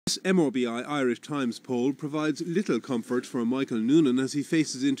This MRBI Irish Times poll provides little comfort for Michael Noonan as he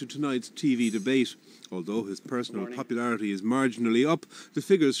faces into tonight's TV debate. Although his personal popularity is marginally up, the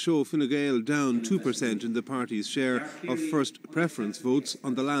figures show Fine Gael down 2% in the party's share of first preference votes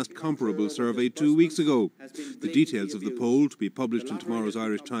on the last comparable survey 2 weeks ago. The details of the poll, to be published in tomorrow's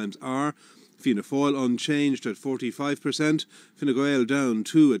Irish Times, are: Fianna Fáil unchanged at 45%, Fine Gael down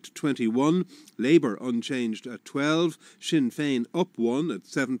 2 at 21%, Labour unchanged at 12%, Sinn Féin up 1 at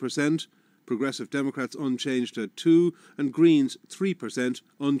 7%, Progressive Democrats unchanged at 2%, and Greens 3%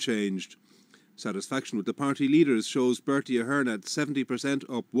 unchanged. Satisfaction with the party leaders shows Bertie Ahern at 70%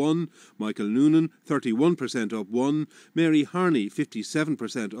 up 1, Michael Noonan 31% up 1, Mary Harney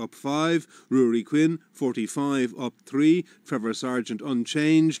 57% up 5, Ruairí Quinn 45 up 3, Trevor Sargent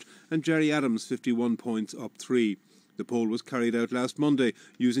unchanged, and Gerry Adams 51 points up 3. The poll was carried out last Monday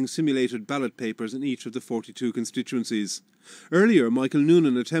using simulated ballot papers in each of the 42 constituencies. Earlier, Michael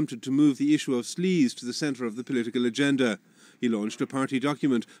Noonan attempted to move the issue of sleaze to the centre of the political agenda. He launched a party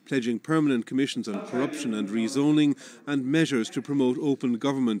document pledging permanent commissions on corruption and rezoning and measures to promote open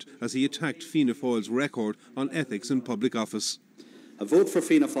government as he attacked Fianna Fáil's record on ethics in public office. A vote for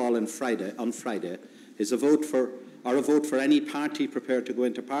Fianna Fáil on Friday is a vote for any party prepared to go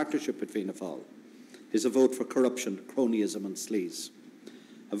into partnership with Fianna Fáil, is a vote for corruption, cronyism and sleaze.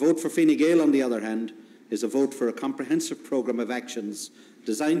 A vote for Fine Gael, on the other hand, is a vote for a comprehensive programme of actions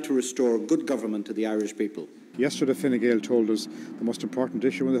designed to restore good government to the Irish people. Yesterday, Fine Gael told us the most important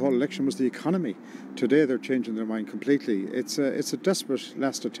issue in the whole election was the economy. Today, they're changing their mind completely. It's a desperate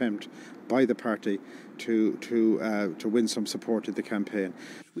last attempt by the party to win some support in the campaign.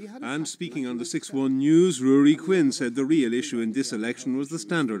 And speaking on the 6-1 News, Ruairí Quinn said the real issue in this election was the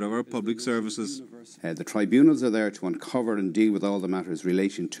standard of our public services. The tribunals are there to uncover and deal with all the matters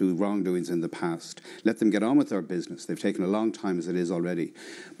relating to wrongdoings in the past. Let them get on with their business. They've taken a long time as it is already.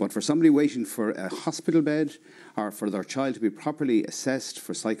 But for somebody waiting for a hospital bed or for their child to be properly assessed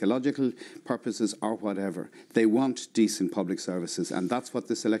for psychological purposes or whatever, they want decent public services, and that's what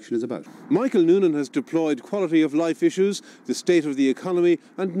this election is about. Michael Noonan has deployed quality of life issues, the state of the economy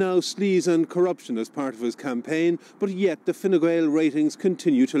and now sleaze and corruption as part of his campaign, but yet the Fine Gael ratings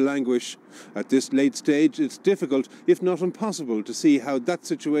continue to languish. At this late stage, it's difficult, if not impossible, to see how that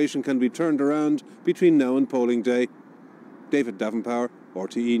situation can be turned around between now and polling day. David Davenpower,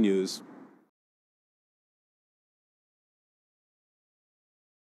 RTE News.